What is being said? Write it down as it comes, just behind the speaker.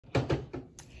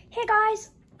Hey guys,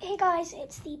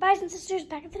 it's the Bison Sisters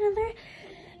back with another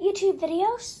YouTube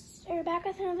video. So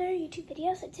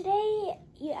today,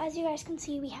 as you guys can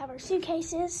see, we have our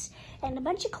suitcases and a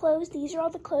bunch of clothes. These are all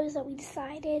the clothes that we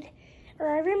decided.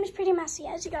 Our room is pretty messy,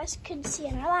 as you guys could see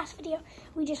in our last video.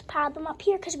 We just piled them up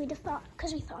here because we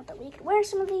thought that we could wear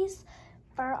some of these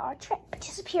for our trip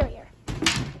to Superior.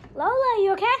 Lola,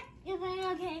 you okay? Yes, I'm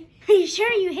okay. Are you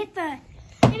sure you hit the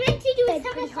I meant to do bed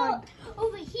a pretty hard?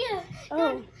 over here.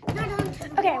 Oh. Not on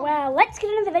top. Okay, well, let's get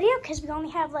into the video because we only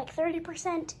have like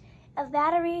 30% of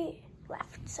battery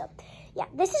left. So, yeah,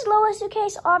 this is Lola's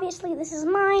suitcase. Obviously, this is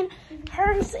mine.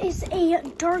 Hers is a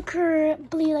darker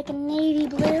blue, like a navy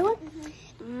blue.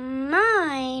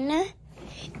 Mine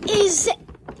is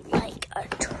like a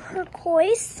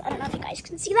turquoise. I don't know if you guys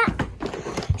can see that.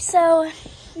 So,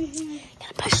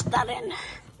 gotta push that in.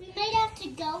 We might have to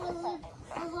go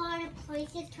a lot of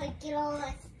places to get all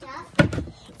our stuff.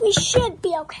 We should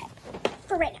be okay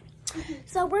for right now.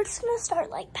 So we're just gonna start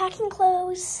like packing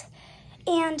clothes,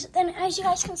 and then as you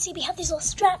guys can see, we have these little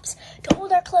straps to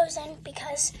hold our clothes in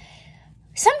because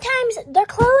sometimes their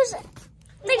clothes,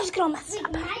 they just get all messed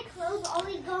up. My clothes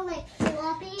always go like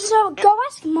floppy. So go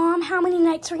ask Mom how many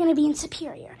nights we're gonna be in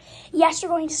Superior. Yes, we're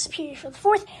going to Superior for the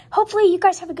 4th. Hopefully you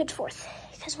guys have a good 4th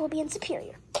because we'll be in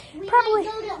Superior. We Probably.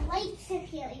 might go to Lake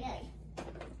Superior.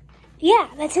 Yeah,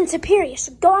 that's in Superior.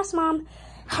 So go ask Mom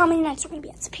how many nights we're gonna be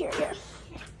at Superior.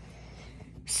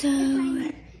 So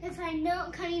If I'm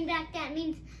not coming back, that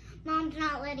means Mom's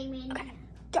not letting me in. okay,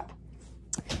 go.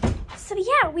 So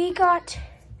yeah, we got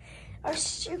our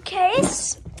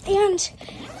suitcase, and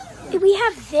we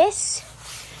have this.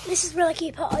 This is where like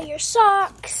you put all your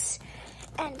socks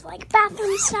and like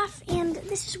bathroom stuff, and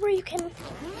this is where you can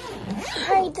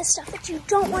hide the stuff that you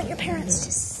don't want your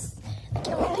parents to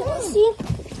don't want people to see.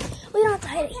 We don't have to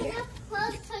hide it here.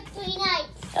 Clothes for 3 nights.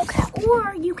 Okay,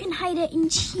 or you can hide it in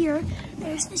here.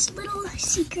 There's this little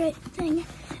secret thing.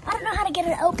 I don't know how to get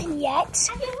it open yet,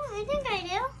 I think I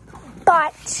do.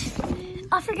 but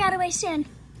I'll figure out a way soon.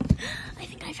 I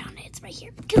think I found it. It's right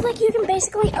here. Because like you can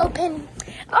basically open.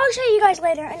 I'll show you guys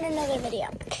later in another video.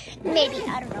 Maybe,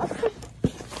 I don't know.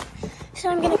 So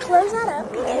I'm gonna close that up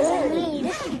because I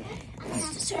need to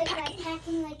start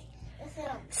packing.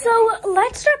 So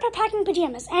let's start by packing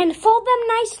pajamas and fold them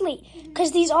nicely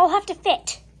because these all have to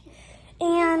fit.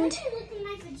 And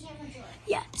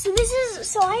yeah,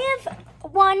 so I have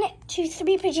 1, 2,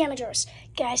 3 pajama drawers.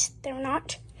 Guys, they're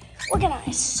not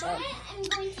organized. So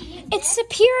it's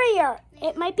Superior.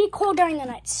 It might be cold during the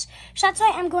nights. So that's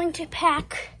why I'm going to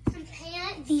pack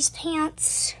these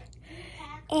pants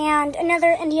and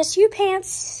another NDSU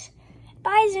pants,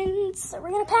 Bisons. So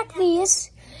we're gonna pack these.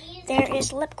 There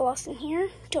is lip gloss in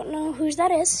here. Don't know whose that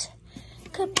is.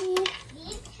 Could be.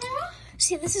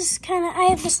 See, this is kind of, I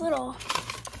have this little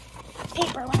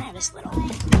paper when I have this little.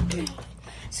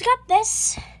 So got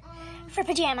this for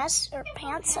pajamas, or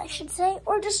pants, I should say,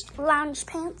 or just lounge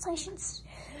pants, or just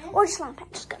lounge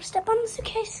pants. Just gotta step on the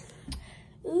suitcase.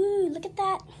 Ooh, look at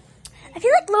that. I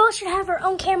feel like Lola should have her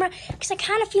own camera because I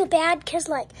kind of feel bad because,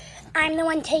 like, I'm the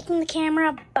one taking the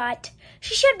camera, but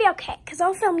she should be okay because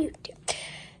I'll film you too.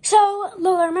 So,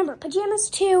 Lola, remember, pajamas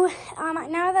too.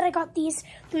 Now that I got these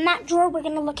from that drawer, we're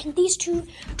going to look in these 2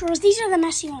 drawers. These are the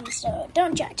messy ones, so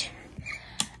don't judge.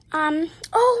 Oh,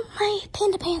 my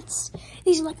panda pants.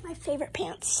 These are like my favorite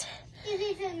pants.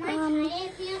 These are my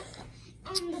tie-dye pants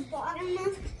on the bottom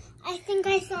of. I think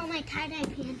I saw my tie-dye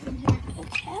pants in here.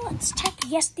 Okay, let's check.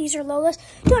 Yes, these are Lola's.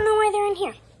 Don't know why they're in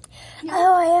here. No.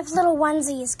 Oh, I have little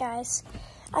onesies, guys.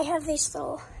 I have these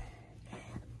little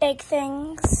big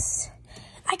things.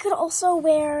 I could also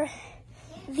wear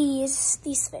these.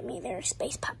 These fit me. They're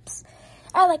space pups.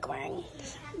 I like wearing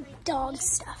dog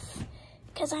stuff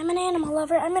because I'm an animal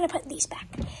lover. I'm going to put these back.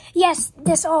 Yes,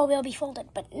 this all will be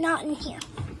folded, but not in here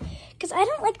because I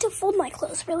don't like to fold my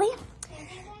clothes, really.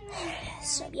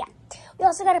 So, yeah. We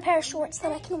also got a pair of shorts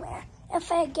that I can wear if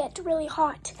I get really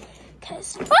hot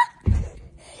because... Ah! Okay,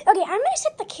 I'm going to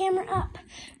set the camera up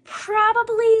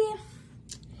probably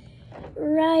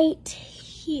right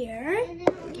here. You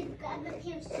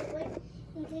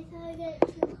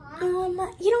know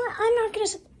what? I'm not gonna.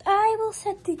 I will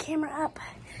set the camera up.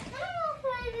 I don't know if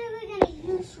I'm ever gonna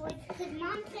use shorts because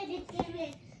Mom said it's gonna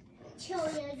be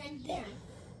chillier than here.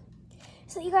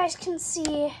 So you guys can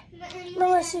see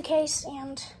Lola's suitcase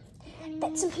and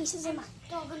bits and pieces of mine.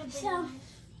 So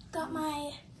got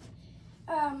my.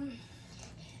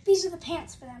 These are the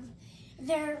pants for them.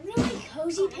 They're really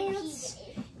cozy pants.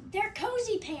 They're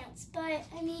cozy pants, but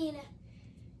I mean,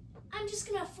 I'm just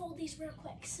gonna fold these real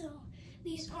quick so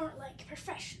these aren't like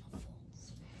professional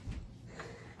folds.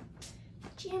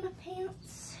 Pajama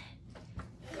pants.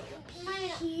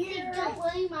 here. Don't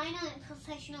worry, mine aren't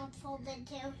professional folded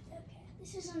too. Okay,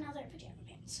 this is another pajama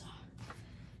pants. So.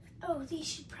 Oh, these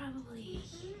should probably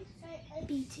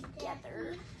be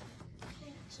together.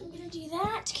 So I'm gonna do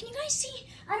that. Can you guys see?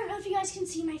 I don't know if you guys can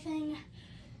see my thing.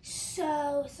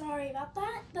 So sorry about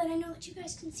that, but I know that you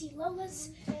guys can see Lola's.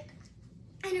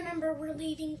 And remember, we're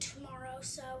leaving tomorrow,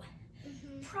 so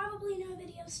probably no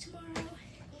videos tomorrow.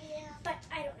 Yeah. But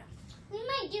I don't know. We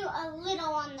might do a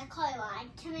little on the car ride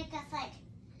to make us like,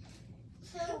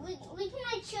 so we can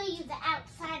like show you the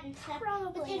outside and stuff.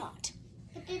 Probably not.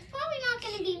 But there's probably not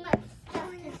going to be much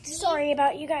stuff to see. Sorry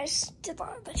about you guys did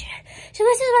that. So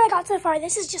this is what I got so far.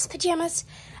 This is just pajamas.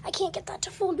 I can't get that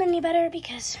to fold any better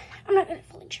because I'm not good at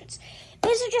folding shirts.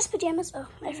 These are just pajamas. Oh,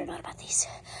 I forgot about these.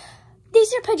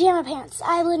 These are pajama pants.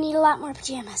 I will need a lot more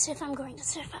pajamas if I'm going to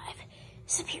survive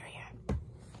Superior.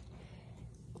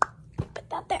 Put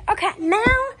that there. Okay, now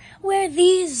where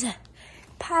these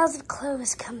piles of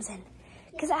clothes comes in.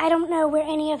 Because I don't know where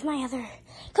any of my other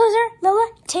clothes are. Lola,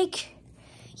 take...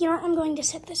 You know what? I'm going to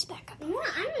set this back up. You know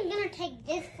what? I'm going to take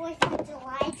this 4th of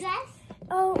July dress.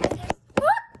 Oh, okay.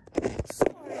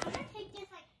 Sorry. I'm going to take this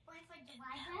like 4th of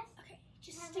July dress. Okay,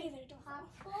 just stay there. Don't fall.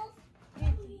 Popsicle.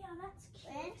 Oh, yeah, that's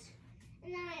cute.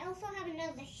 And then I also have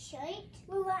another shirt.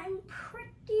 Lola, I'm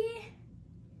pretty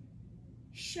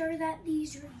sure that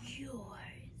these are yours.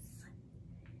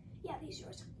 Yeah, these are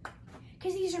yours.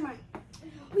 Because these are mine.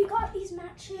 We got these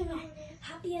matching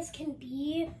Happy As Can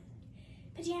Be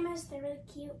pajamas. They're really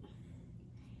cute.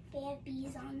 They have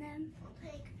bees on them.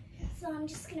 So I'm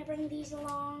just going to bring these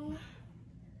along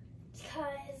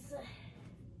because,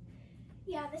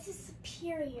 yeah, this is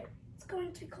Superior. It's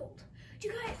going to be cold. Do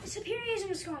you guys, Superior is in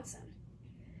Wisconsin.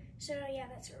 So, yeah,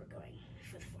 that's where we're going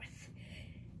for the 4th.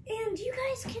 And you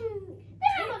guys can...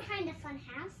 We have a kind of fun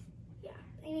house. Yeah,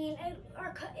 I mean,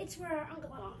 it's where our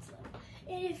uncle and aunts live.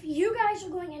 And if you guys are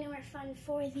going anywhere fun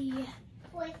for the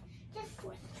 4th, just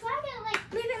try to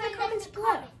like leave it in the comments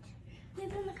below.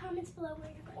 Leave it in the comments below where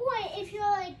you're going. Or if you're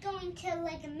like going to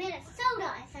like a Minnesota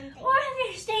or something. Or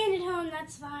if you're staying at home,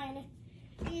 that's fine.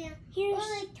 Yeah. Here's...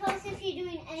 Or like tell us if you're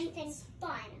doing anything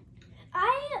fun.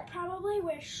 I probably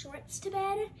wear shorts to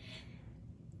bed.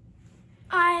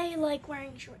 I like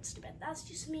wearing shorts to bed. That's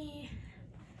just me.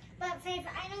 But Faith,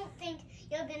 I don't think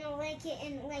you're gonna like it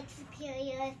in Lake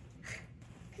Superior.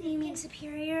 You mean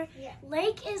Superior? Yeah.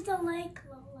 Lake is the lake,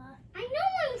 Lola. I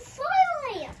know, I'm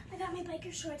sorry. I got my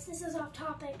biker shorts. This is off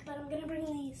topic, but I'm gonna bring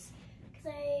these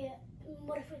because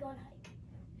what if we go on a hike?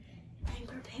 I'm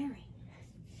preparing.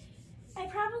 I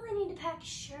probably need to pack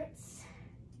shirts.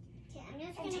 Yeah, I'm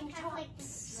just gonna pack like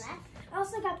this dress. I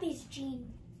also got these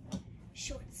jean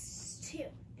shorts too,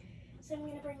 so I'm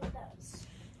gonna bring those.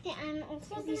 Yeah, I'm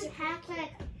also gonna pack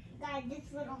like this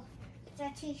little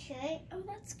stretchy shirt. Oh,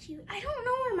 that's cute. I don't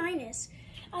know where mine is.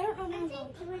 I don't know I mine.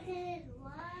 think with it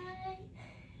like,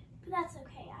 But that's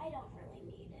okay. I don't really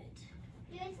need it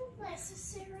yours is like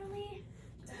necessarily.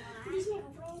 Are these my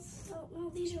overalls? Oh no,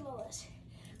 these are Lola's.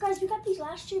 Guys, we got these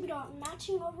last year, but on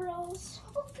matching overalls.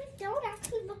 oh, they don't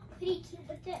actually look pretty cute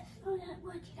with this. Oh, that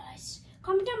would, you guys.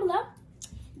 Comment down below.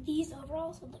 These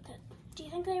overalls would look good. Do you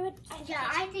think they would?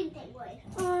 I think they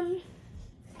would.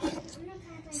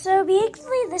 So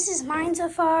basically, this is mine so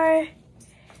far.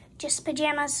 Just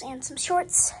pajamas and some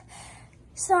shorts.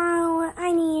 So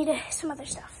I need some other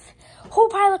stuff. Whole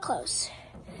pile of clothes.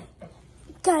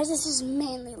 Guys, this is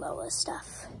mainly Lola's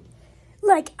stuff.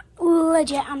 Like,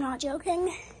 legit, I'm not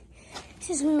joking. This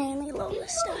is mainly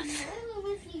Lola's stuff.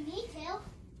 If you need to.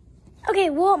 Okay,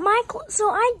 well, so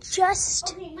I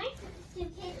just... Okay, my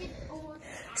suitcase is almost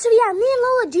packed. So yeah, me and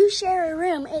Lola do share a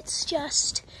room. It's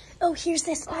just... Oh, here's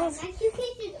this. My suitcase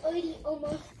is already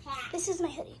almost packed. This is my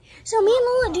hoodie. So me and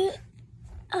Lola do...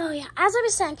 Oh yeah, as I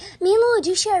was saying, me and Lola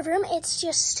do share a room. It's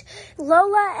just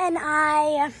Lola and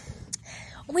I...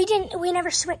 We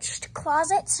never switched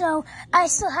closets, so I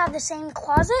still have the same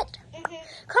closet.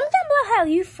 Comment down below how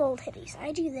you fold hoodies.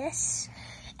 I do this,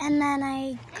 and then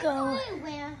I go... I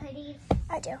wear hoodies.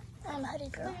 I do. I'm a hoodie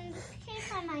girl. In this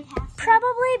case, I might have some.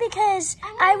 Probably because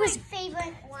I was... my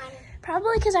favorite one.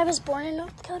 Probably because I was born in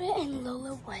North Dakota and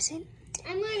Lola wasn't.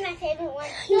 I'm wearing my favorite one.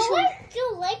 You No, should- I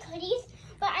still like hoodies,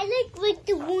 but I like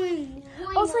the one.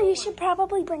 Also, you should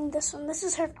probably bring this one. This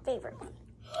is her favorite one.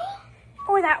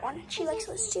 Or that one. She likes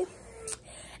those too.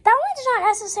 That one's not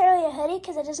necessarily a hoodie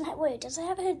because it doesn't have... Wait, does it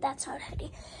have a hood? That's not a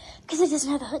hoodie because it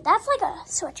doesn't have a hood. That's like a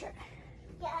sweatshirt.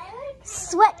 Yeah, I like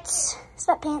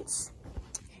Sweatpants.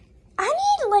 I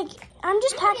need, like... I'm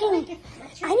just packing...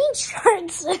 I need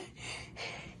shirts.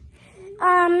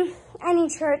 I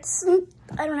need shirts.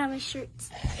 I don't have any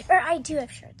shirts. Or I do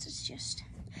have shirts. It's just...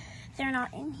 They're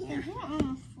not in here. You're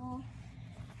almost full.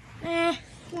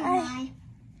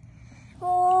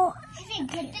 Well, I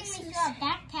think good thing we got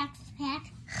backpacks to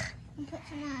pack and put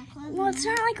some clothes. well, it's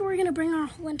not like we're gonna bring our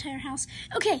whole entire house.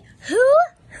 Okay, who?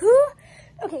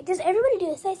 Okay, does everybody do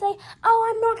this? They say, "Oh,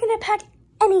 I'm not gonna pack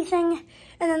anything,"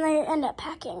 and then they end up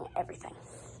packing everything.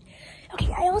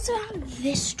 Okay, I also have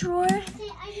this drawer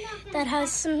that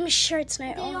has some shirts in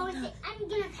it. They always say, I'm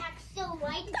gonna pack so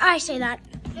light. I say that.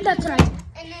 That's right.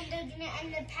 And then they're gonna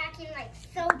end up packing like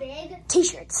so big.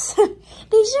 T-shirts.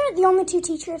 These are the only 2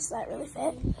 T-shirts that really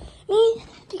fit me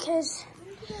because,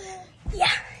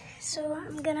 yeah. So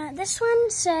I'm gonna. This one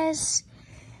says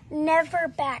 "Never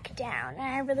Back Down," and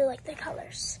I really like the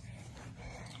colors.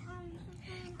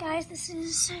 Guys, this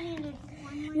is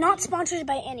not sponsored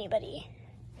by anybody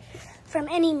from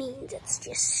any means. It's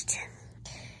just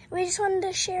we just wanted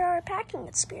to share our packing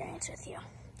experience with you,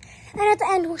 and at the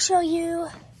end we'll show you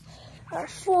our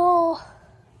full.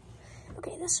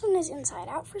 Okay, this one is inside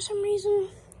out for some reason.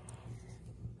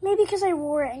 Maybe because I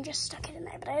wore it and just stuck it in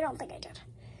there, but I don't think I did.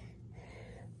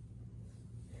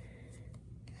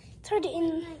 It's hard to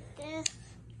Like this.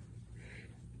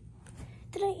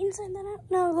 Did I inside that out?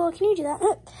 No, Lola, can you do that?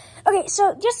 Okay,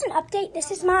 so just an update.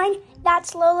 This is mine.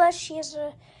 That's Lola. She has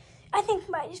a, I think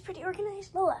mine is pretty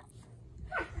organized. Lola,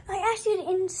 I asked you to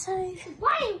inside.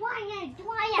 Why?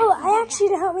 Oh, I asked you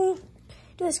to help me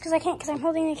do this because I can't because I'm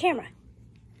holding the camera.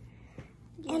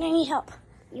 And I need help.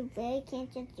 You really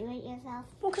can't just do it yourself.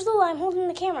 Well, because Lola, I'm holding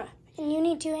the camera and you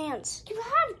need 2 hands. You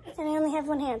have. And I only have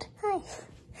 1 hand. Hi.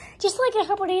 Just like a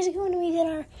couple days ago when we did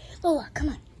our, Lola, come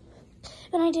on.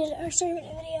 When I did our servant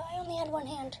video, I only had 1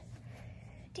 hand.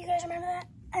 Do you guys remember that?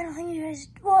 I don't think you guys,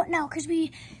 well, no, because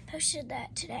we posted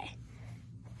that today.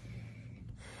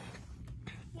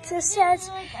 So it says,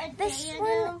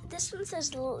 this one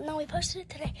says, no, we posted it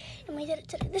today, and we did it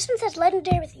today. This one says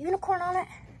legendary with a unicorn on it.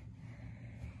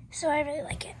 So I really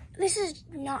like it. This is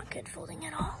not good folding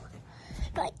at all,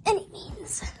 by any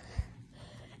means.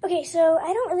 Okay, so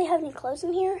I don't really have any clothes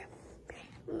in here.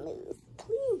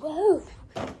 Whoa.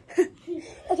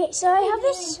 Okay, so I have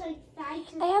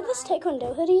this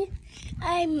taekwondo hoodie.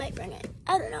 I might bring it.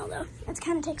 I don't know though. It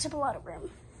kind of takes up a lot of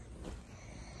room.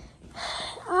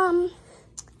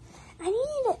 I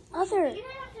need other.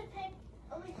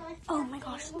 Oh my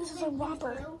gosh, this is a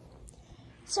Whopper.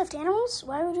 Stuffed animals?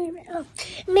 Why would we? Oh,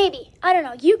 maybe. I don't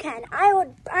know. You can.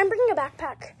 I'm bringing a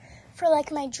backpack for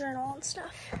like my journal and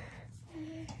stuff.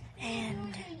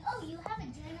 And oh, you have a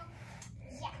journal?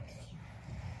 Yeah.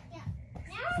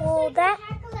 well, that.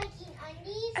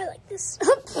 Undies. I like this.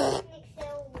 So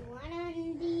one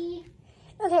undie.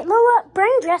 Okay, Lola,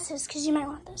 bring dresses because you might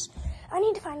want this. I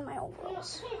need to find my old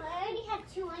girls. Okay, I already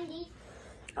have 2 undies.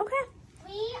 Okay.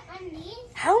 3 undies.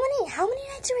 How many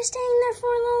nights are we staying there for,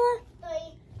 Lola? 3.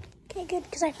 Okay, good,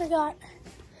 because I forgot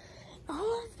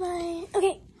all of my.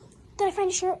 Okay, did I find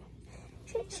a shirt?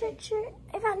 Shirt.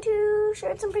 I found 2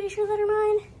 shirts. I'm pretty sure that are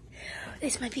mine.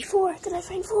 This might be 4. Did I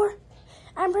find 4?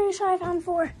 I'm pretty sure I found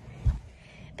 4,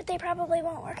 but they probably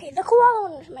won't work. Okay, the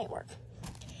koala one might work.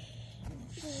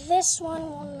 This one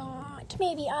will not.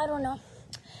 Maybe, I don't know.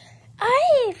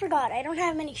 I forgot. I don't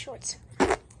have many shorts.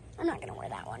 I'm not gonna wear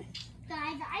that one.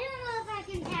 Guys, I don't know if I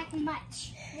can pack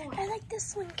much more. I like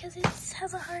this one because it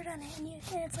has a heart on it,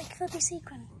 and it's like flippy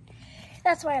sequin.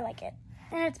 That's why I like it.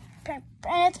 And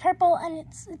it's purple, and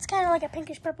it's kind of like a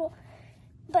pinkish purple.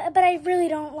 But I really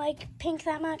don't like pink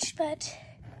that much, but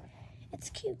it's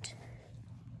cute.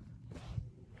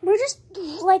 We're just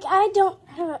like I don't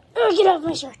have a get off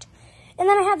my shirt. And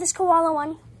then I have this koala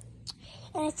one,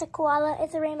 and it's a koala.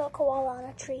 It's a rainbow koala on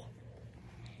a tree,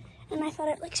 and I thought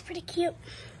it looks pretty cute.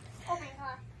 Oh my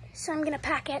god. So I'm gonna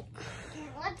pack it. Okay,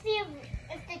 let's see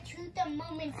if the truth of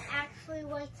moments actually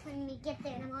works when we get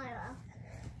there tomorrow.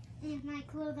 If my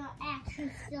clothes are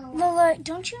actually still on. Lola,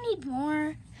 don't you need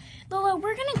more? Lola,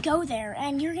 we're gonna go there,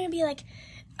 and you're gonna be like,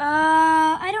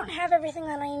 I don't have everything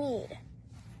that I need.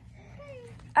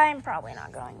 I'm probably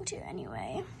not going to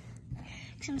anyway,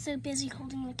 because I'm so busy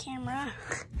holding the camera.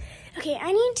 Okay,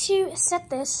 I need to set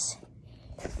this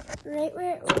right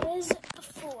where it was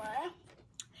before,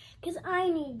 because I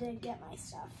need to get my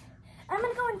stuff. I'm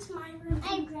going to go into my room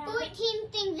I and have grab 14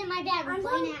 things in my bag right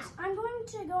now. I'm going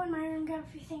to go in my room and grab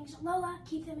a few things. Lola,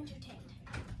 keep them entertained.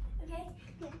 Okay?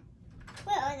 Yeah.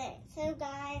 What are they? So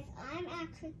guys, I'm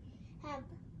actually have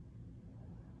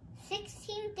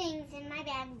 16 things in my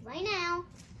bag right now.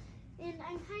 And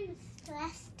I'm kind of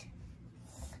stressed.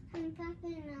 I'm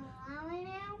talking a lot right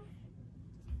now.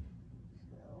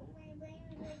 So my brain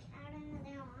is like out of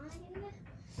their mind.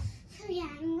 So yeah,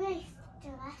 I'm really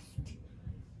stressed.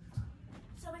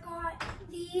 So I got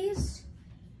these.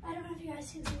 I don't know if you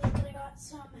guys can see this, but I got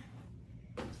some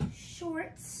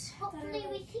shorts. Hopefully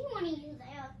we see one of you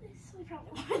there. We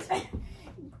probably won't.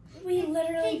 We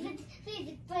literally...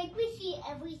 Like we see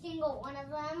every single one of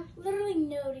them. Literally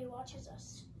nobody watches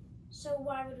us. So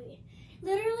why would we?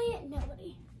 Literally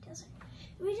nobody does it.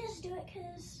 We just do it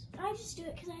because... I just do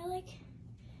it because I like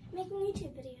making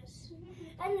YouTube videos.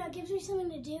 I don't know, it gives me something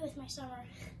to do with my summer.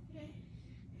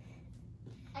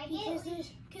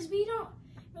 Because we don't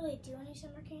really do any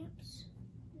summer camps.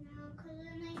 No, because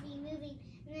then I'd be moving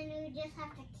and then we would just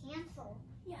have to cancel.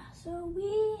 Yeah, so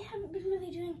we haven't been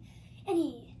really doing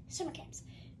any summer camps.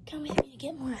 Come with me to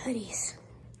get more hoodies.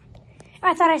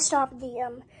 I thought I stopped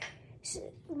the,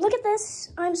 look at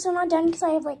this. I'm still not done because I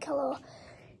have like a little,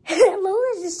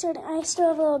 Lola just started, I still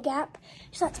have a little gap.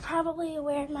 So that's probably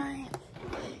where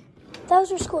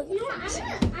those are school uniforms.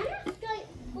 I'm gonna start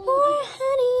more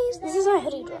hoodies. This is my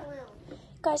hoodie drawer.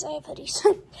 Guys, I have hoodies.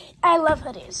 I love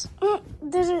hoodies.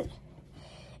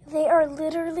 They are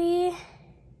literally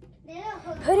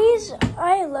hoodies.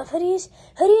 I love hoodies.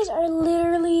 Hoodies are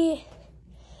literally.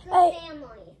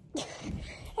 family.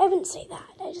 I wouldn't say that.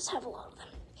 I just have a lot of them.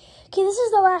 Okay, this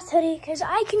is the last hoodie because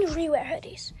I can rewear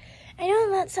hoodies. I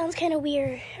know that sounds kind of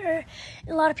weird, or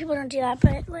a lot of people don't do that,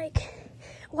 but like,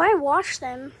 why wash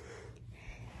them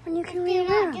when you can rewear them?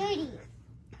 They're not dirty.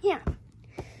 Yeah.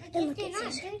 If they're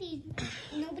not dirty,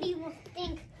 nobody will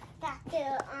think that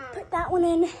they're, Put that one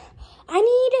in.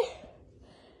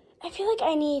 I feel like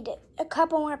I need a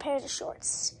couple more pairs of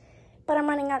shorts, but I'm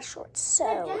running out of shorts, so.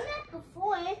 I've done that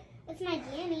before with my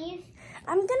Danny's.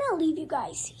 I'm gonna leave you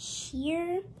guys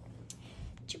here,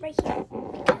 right here,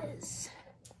 because,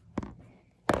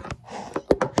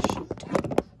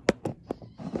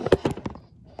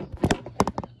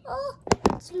 oh,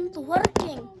 it's not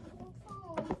working.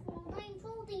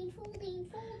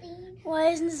 Why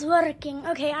isn't this working?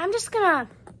 Okay, I'm just gonna,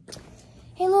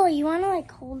 hey Lola, you wanna like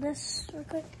hold this real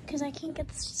quick? Because I can't get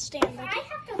this to stand. I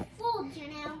have to fold, you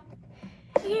know.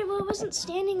 Okay, well it wasn't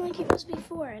standing like it was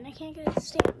before, and I can't get it to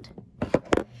stand.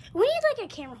 We need like a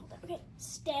camera holder. Okay,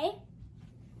 stay.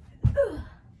 Ugh.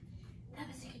 That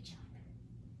was a good job.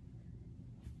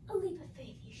 A leap of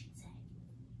faith, you should say.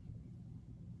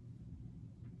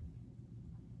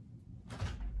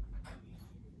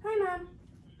 Hi, Mom.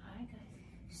 Hi, guys.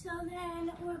 So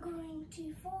then we're going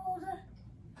to fold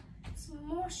some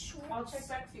more shorts. I'll check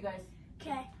back for you guys.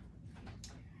 Okay.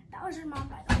 That was your mom,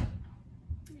 by the way.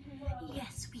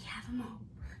 Yes, we have a mom.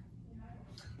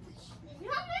 She's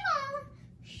not my mom.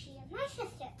 She is my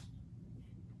sister.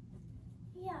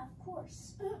 Yeah, of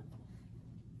course.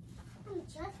 I'm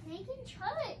just making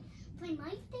sure. They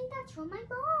might think that you're my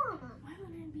mom. Why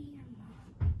would I be your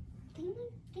mom?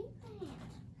 Think that.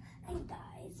 And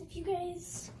guys, if you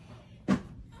guys,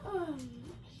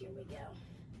 here we go.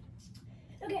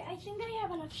 Okay, I think I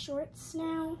have enough shorts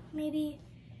now. Maybe,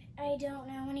 I don't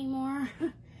know anymore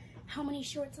how many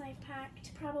shorts I've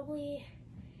packed. Probably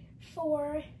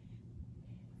 4,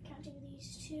 counting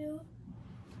these 2.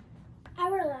 I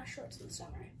wear a lot of shorts in the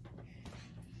summer.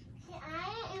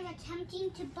 I am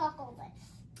attempting to buckle this.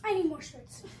 I need more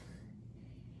shorts.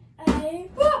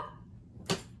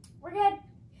 We're good.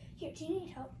 Here, do you need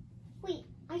help? Wait,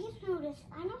 I just noticed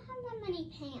I don't have that many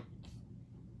pants.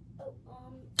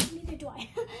 Oh, neither do I.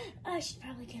 I should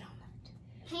probably get on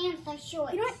that. Pants are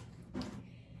shorts. You know what?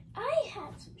 I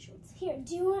have some shorts. Here,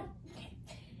 do you want? Okay,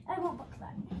 I won't book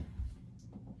that.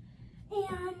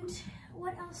 And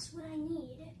what else would I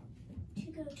need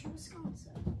to go to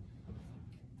Wisconsin?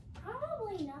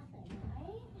 Probably nothing,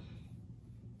 right?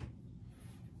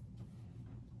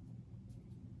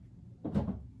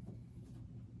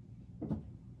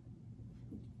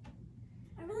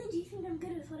 I really do think I'm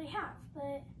good with what I have,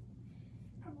 but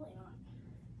probably not.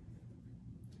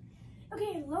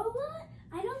 Okay, Lola,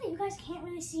 I know that you guys can't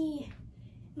really see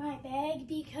my bag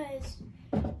because,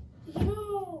 you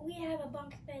know, we have a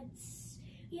bunk beds.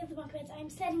 We have the bunk beds. I'm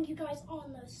setting you guys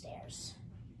on those stairs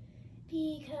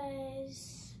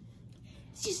because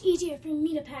it's just easier for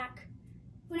me to pack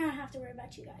when I don't have to worry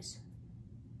about you guys.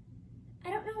 I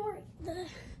don't know where the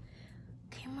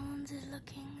camera lens is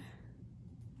looking.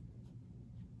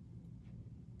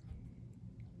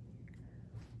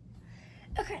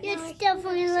 Okay, now It's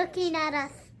definitely looking at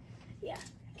us. Yeah.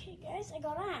 Okay, guys, I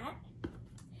got that.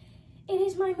 It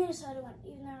is my Minnesota one,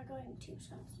 even though we're going to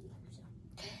Wisconsin.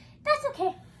 So that's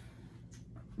okay.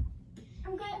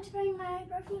 I'm going to bring my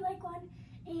Berkeley Lake one,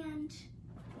 and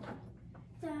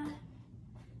the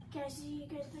guys, you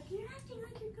guys are like, you're acting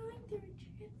like you're going through a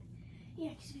trip. Yeah,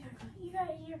 because we are going. You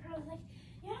guys, you're probably like,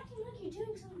 you're acting like you're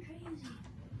doing something crazy.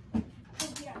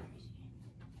 Because we are crazy.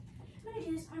 I'm gonna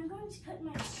do this. I'm going to put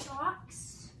my socks.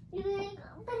 But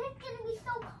it's gonna be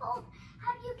so cold.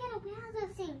 How do you get around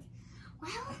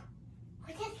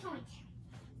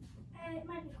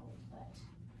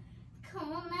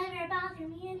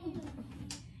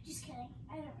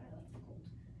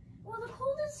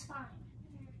is fine.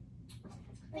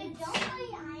 Then don't worry,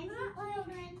 I'm not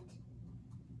children.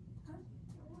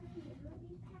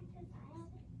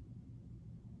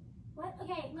 What?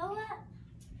 Okay, Lola.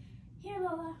 Here,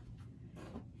 Lola.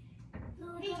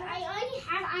 Lola, Because go I back. already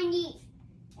have I need.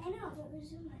 I know, but we're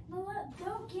zooming. Lola,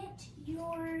 go get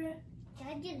your...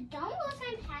 Judges, don't look,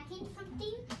 I'm packing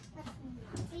something that's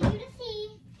not for you to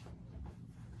see.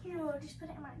 Here, Lola, just put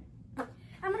it in mine.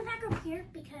 I'm gonna pack over here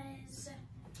because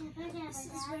this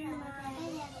is where my...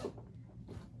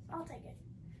 I'll take it.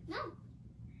 No,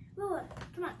 Lola,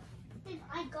 come on.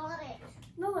 I got it.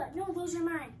 Lola, no, those are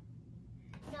mine.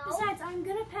 No, Besides, I'm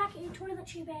gonna pack a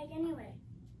toiletry bag anyway.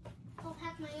 I'll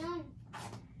pack my own.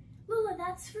 Lola,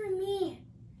 that's for me.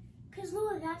 Because,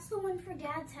 Lola, that's the one for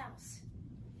Dad's house.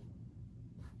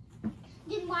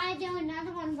 Then why is there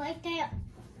another one right there?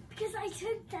 Because I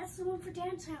said that's the one for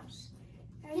Dad's house.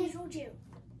 I already told you.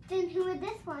 Then who is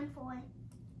this one for?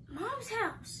 Mom's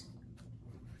house.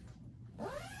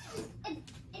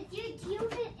 If you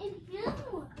use it in here.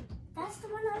 No, that's the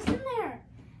one that was in there.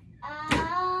 I've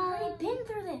already been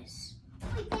through this.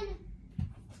 Wait, then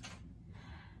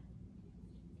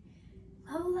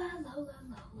Lola, Lola,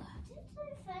 Lola.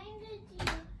 since I found it,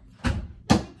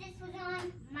 but this was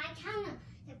on my counter.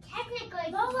 So technically,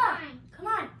 it's Lola, mine. come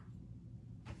on.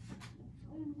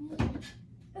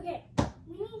 Okay,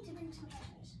 we need to bring some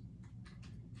cameras.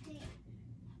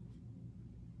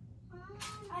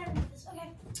 I don't need this. Okay,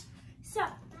 so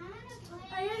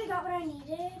I already got what I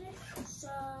needed. So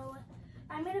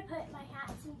I'm gonna put my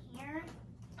hats in here.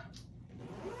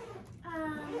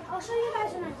 I'll show you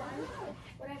guys when I'm done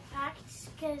what I've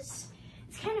packed because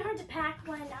it's kind of hard to pack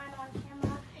when I'm on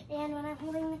camera and when I'm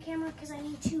holding the camera because I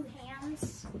need two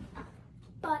hands.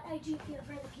 But I do feel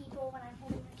for the people when I'm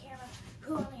holding the camera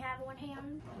who only have one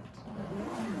hand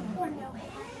or no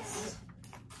hands.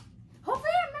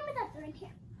 Hopefully I remember that they're in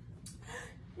here.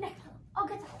 Next, I'll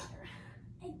get the holder.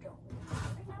 I don't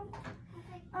remember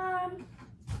right now.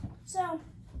 So,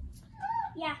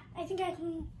 yeah, I think I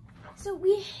can. So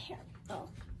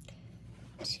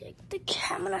the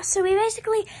camera. So we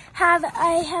basically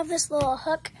I have this little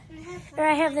hook, or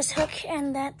I have this hook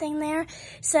and that thing there.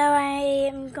 So I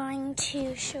am going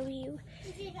to show you.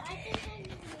 I think I need to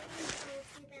go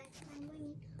back. I'm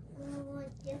going to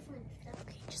want different stuff.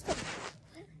 Okay, just like,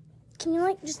 can you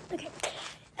okay.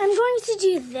 I'm going to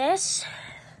do this.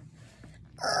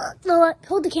 Lola,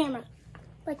 hold the camera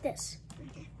like this.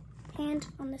 Hand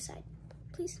on this side,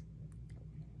 please.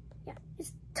 Yeah,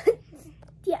 it's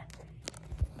yeah.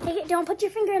 Take it. Don't put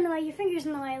your finger in the way. Your finger's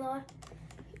in the way, Lola.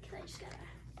 Because I just gotta.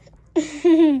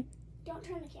 Don't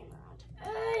turn the camera on.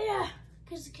 Yeah,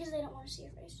 because they don't want to see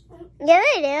your face. Yeah,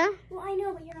 I do. Well, I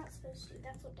know, but you're not supposed to.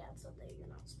 That's what Dad said. That you're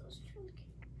not supposed to turn the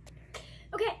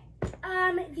camera.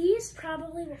 Okay. These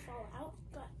probably will fall out,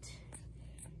 but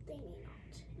they may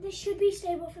not. This should be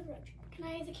stable for the road trip. Can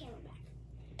I have the camera back,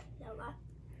 Lola?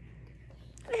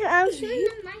 I'm showing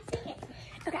them my ticket.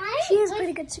 Okay, she has a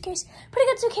pretty good suitcase.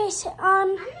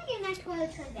 I'm gonna get my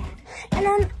toiletry bag. And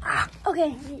then,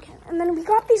 okay, and then we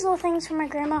got these little things from my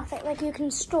grandma that, like, you can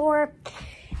store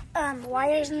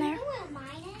wires in there. You know what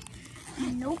mine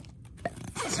is? Nope.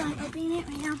 So I'm opening it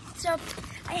right now. So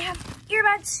I have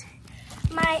earbuds,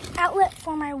 my outlet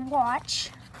for my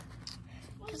watch,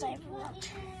 because I have a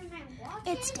watch.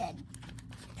 It's dead.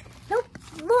 Nope.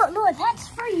 Look, that's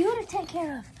for you to take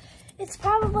care of. It's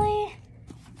probably,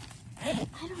 I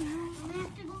don't know.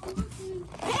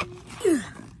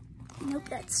 Nope,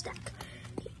 that's stuck.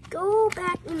 Okay, go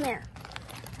back in there.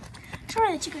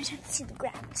 Sorry that you guys have to see the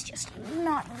ground. It's just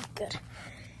not really good.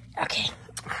 Okay.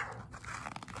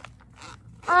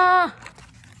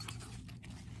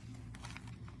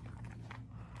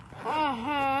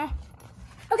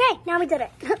 Okay, now we did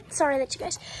it. Sorry that you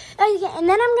guys. Okay, and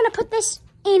then I'm gonna put this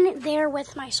in there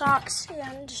with my socks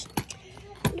and just.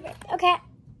 Okay.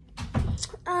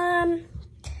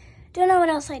 Don't know what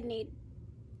else I'd need.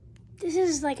 This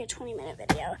is like a 20-minute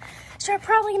video, so I'm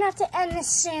probably gonna have to end this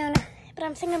soon. But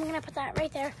I'm thinking I'm gonna put that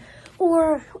right there,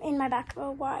 or in my back.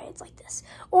 Oh, why it's like this,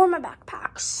 or my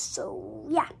backpacks. So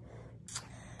yeah,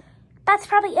 that's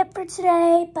probably it for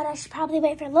today. But I should probably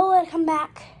wait for Lola to come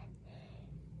back.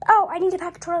 Oh, I need to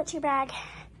pack a toiletry bag.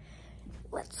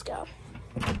 Let's go.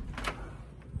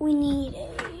 We need a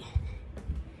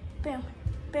boom,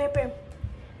 boom, boom,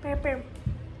 boom, boom.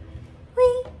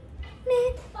 We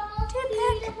need to pack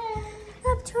a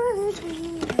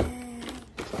toiletry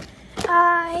bag.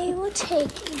 I will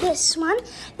take this one.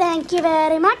 Thank you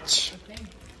very much.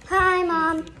 Hi,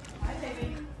 Mom. Hi,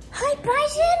 baby. Hi,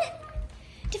 Bison.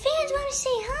 The fans want to say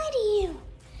hi to you.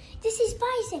 This is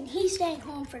Bison. He's staying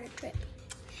home for the trip.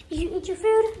 Did you eat your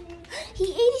food?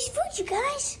 He ate his food, you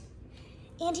guys.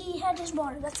 And he had his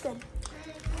water. That's good.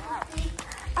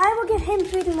 I will give him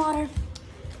food and water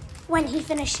when he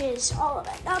finishes all of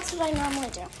it. That's what I normally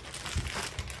do.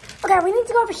 Okay, we need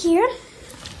to go over here.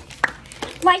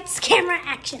 Lights, camera,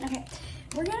 action. Okay,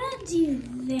 we're gonna do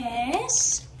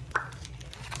this.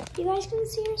 You guys can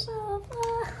see yourself.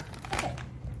 Okay.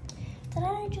 Did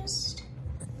I just...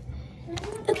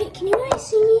 Okay, can you guys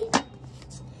see me?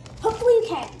 Hopefully you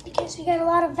can, because we got a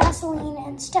lot of Vaseline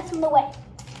and stuff in the way.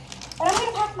 But I'm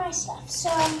gonna pack my stuff. So,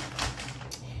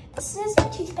 this is the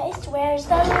toothpaste. Where's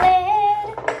the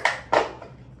lid?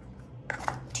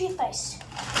 Toothpaste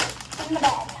in the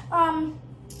bag.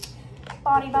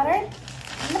 Body butter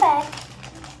in the bag.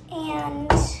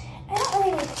 And I don't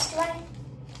really need this, do I?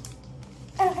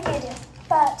 I don't think I do,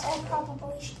 but I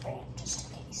probably should bring it just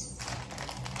in case.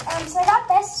 So I got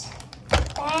this.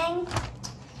 Bang.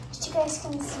 Just so you guys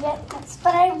can see it.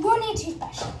 But I will need a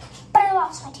toothbrush. But I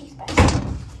lost my toothbrush.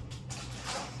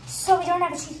 So we don't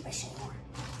have a toothbrush anymore.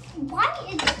 Why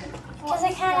is it? Because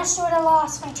I kind of sort of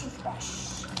lost my toothbrush.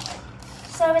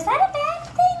 So is that a bad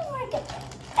thing or a good thing?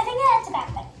 I think that's a bad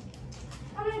thing.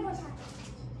 I'm going to go time.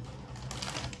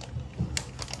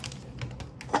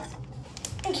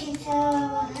 Okay, so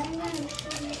I'm going to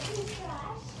show you the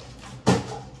toothbrush.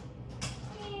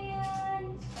 And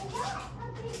is that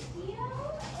a big deal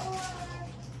or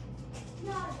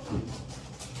not a big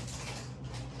deal?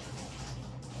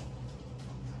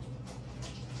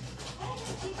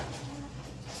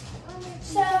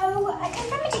 So I couldn't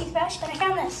find my toothbrush, but I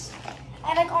found this. I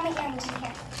have like all my earrings in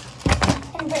here.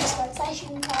 And bracelets. I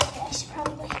should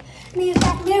probably move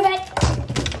that. Move it.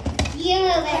 You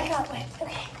move it.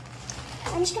 Okay.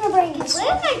 I'm just gonna bring this.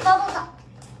 Where's my bubble gum?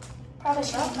 Probably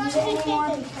shouldn't use it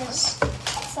anymore because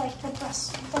it's like the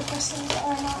bristles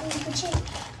are not in good shape.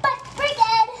 But we're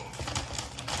good.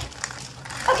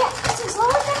 Okay, since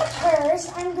Lola's got hers,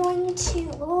 I'm going to.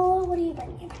 Lola, what are you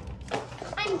bringing?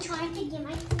 I'm trying to get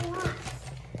my glass.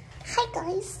 Hi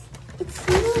guys, it's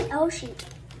me. Oh shoot.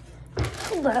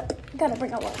 Hold up, gotta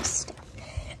bring a lot of stuff.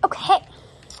 Okay,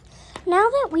 now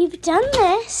that we've done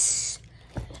this,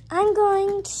 I'm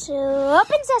going to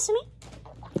open sesame,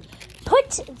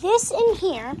 put this in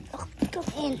here. Oh, go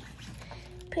in.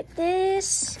 Put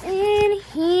this in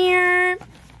here,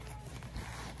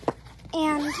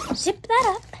 and zip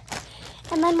that up.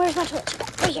 And then where's my torch?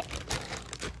 Right here.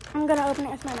 I'm gonna open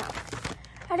it with my mouth.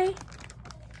 Ready?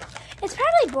 It's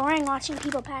probably boring watching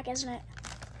people pack, isn't it?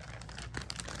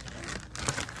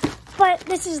 But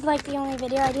this is like the only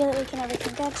video idea that we can ever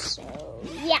think of, so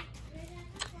yeah.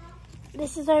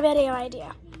 This is our video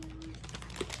idea.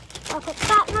 I'll put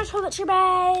that in our toiletry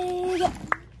bag.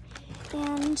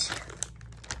 And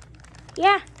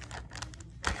yeah.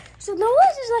 So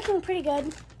Lola's is looking pretty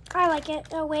good. I like it.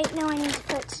 Oh wait, no, I need to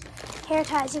put hair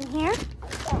ties in here.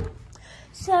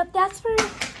 So that's where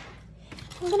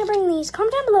I'm gonna bring these.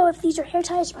 Comment down below if these are hair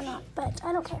ties or not, but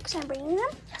I don't care because I'm bringing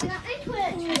them.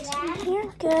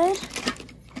 Here, good.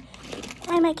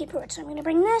 I might get bored, so I'm gonna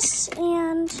bring this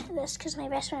and this because my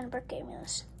best friend Brooke gave me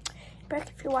this. Brooke,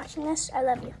 if you're watching this, I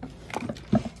love you.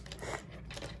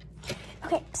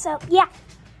 Okay, so yeah.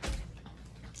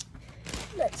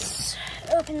 Let's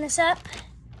open this up.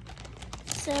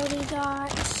 So we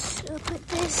got, we'll put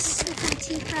this with my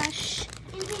toothbrush.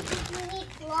 And if you need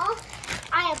floss,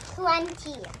 I have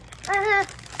plenty. Ah!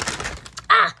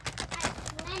 I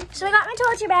have plenty. So I got my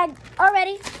toiletry bag all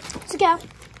ready to go.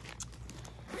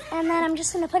 And then I'm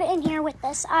just going to put it in here with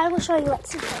this. I will show you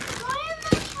what's in here.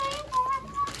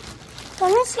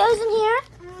 Then this goes in here.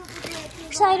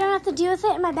 So I don't have to deal with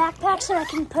it in my backpack, so I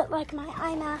can put like my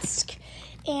eye mask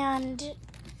and,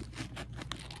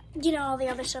 you know, all the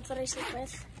other stuff that I sleep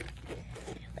with.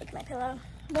 Like my pillow.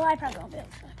 Well, I probably won't be able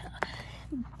to put my pillow.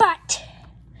 But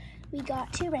we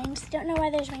got 2 rings. Don't know why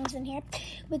there's rings in here.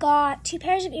 We got 2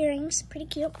 pairs of earrings. Pretty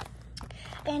cute.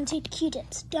 And 2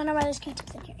 Q-tips. Don't know why there's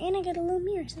Q-tips in here. And I got a little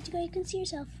mirror so that you can see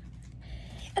yourself.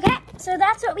 Okay, so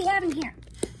that's what we have in here.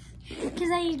 Because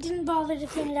I didn't bother to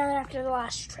clean it out after the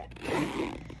last trip.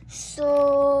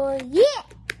 So, yeah.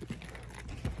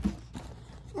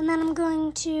 And then I'm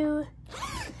going to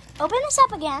open this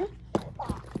up again.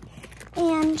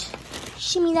 And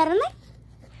shimmy that in there.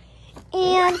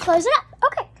 And close it up.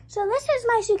 Okay, so this is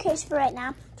my suitcase for right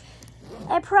now.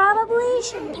 I probably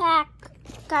should pack.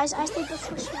 Guys, I sleep with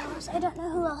Squishmallows. I don't know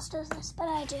who else does this, but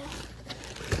I do.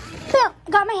 Boom,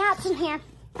 I got my hats in here.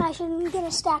 I'm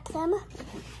gonna stack them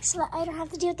so that I don't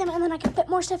have to deal with them, and then I can put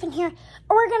more stuff in here.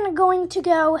 Or we're going to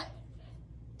go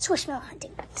Squishmallow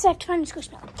hunting. So I have to find a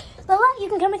Squishmallow. Lola, you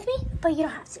can come with me, but you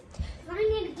don't have to. I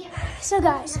need to get So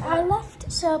guys, I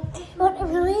left. So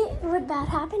what bad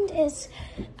happened is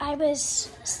I was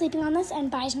sleeping on this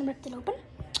and Bison ripped it open.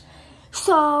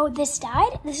 So this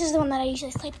died. This is the one that I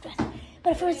usually sleep with.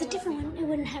 But if it was a different one, it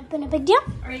wouldn't have been a big deal.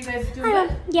 Are you guys I doing know.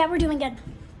 good? Yeah, we're doing good.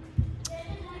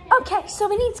 Okay, so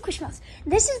we need Squishmallows.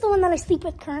 This is the one that I sleep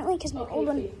with currently because my old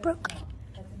one broke.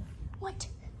 What?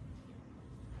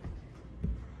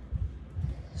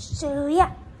 So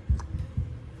yeah.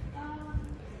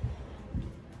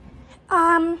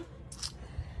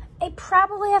 I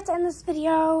probably have to end this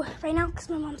video right now because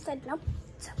my mom said nope.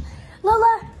 So,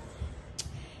 Lola,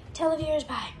 tell the viewers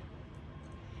bye.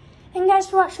 Thank you guys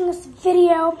for watching this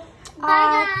video.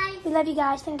 Bye, guys. We love you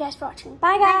guys. Thank you guys for watching.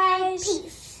 Bye, guys.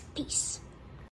 Peace. Peace.